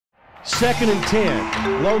2nd and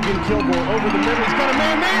 10. Logan Kilgore over the middle. He's got a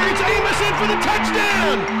man there. It's Amos in for the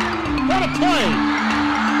touchdown. What a play.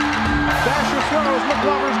 Dasher throws.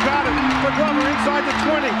 McGlover's got it. McGlover inside the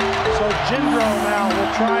 20. So Gendro now will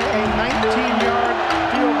try a 19-yard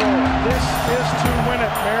field goal. This is to win it.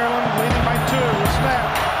 Maryland leading by 2. The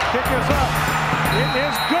snap. Kick is up. It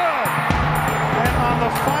is good. And on the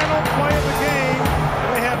final play of the game,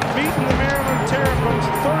 they have beaten the Maryland Terrapins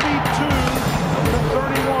 32-31.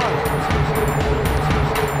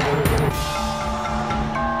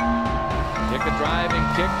 Kick a driving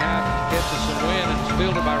kick, half catches some wind, and it's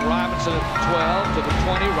fielded by Robinson at the 12 to the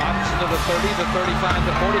 20, Robinson to the 30, the 35,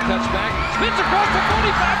 the 40, cuts back, spins across the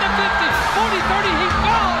 45 to 50, 40, 30, he's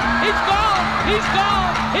gone, he's gone, he's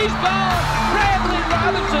gone, he's gone, Bradley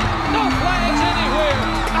Robinson, no flags anywhere.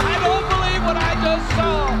 I don't believe what I just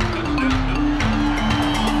saw.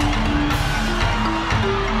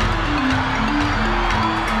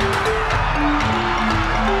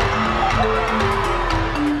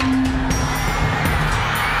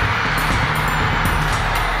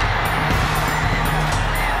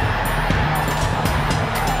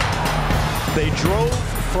 They drove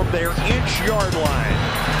from their inch-yard line.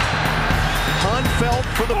 Hunfeld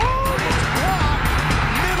for the it's blocked.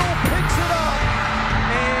 Middle picks it up,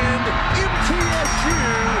 and MTSU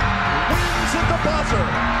wins at the buzzer.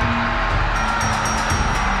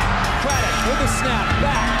 Craddock with the snap,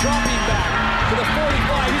 back, dropping back to the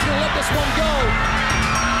 45. He's going to let this one go.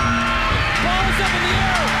 Ball is up in the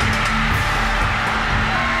air,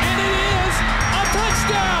 and it is a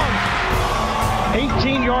touchdown.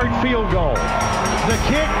 18-yard field goal. The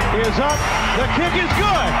kick is up. The kick is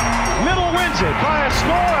good. Middle wins it by a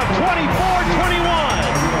score of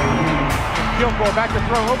 24-21. Kilgore back to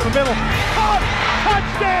throw over the middle. Caught!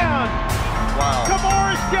 Touchdown! Wow.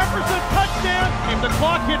 Kamaris Jefferson touchdown. If the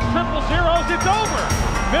clock hits triple zeros, it's over.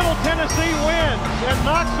 Middle Tennessee wins and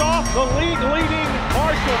knocks off the league-leading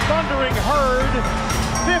Marshall Thundering Herd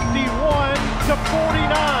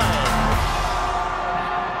 51-49.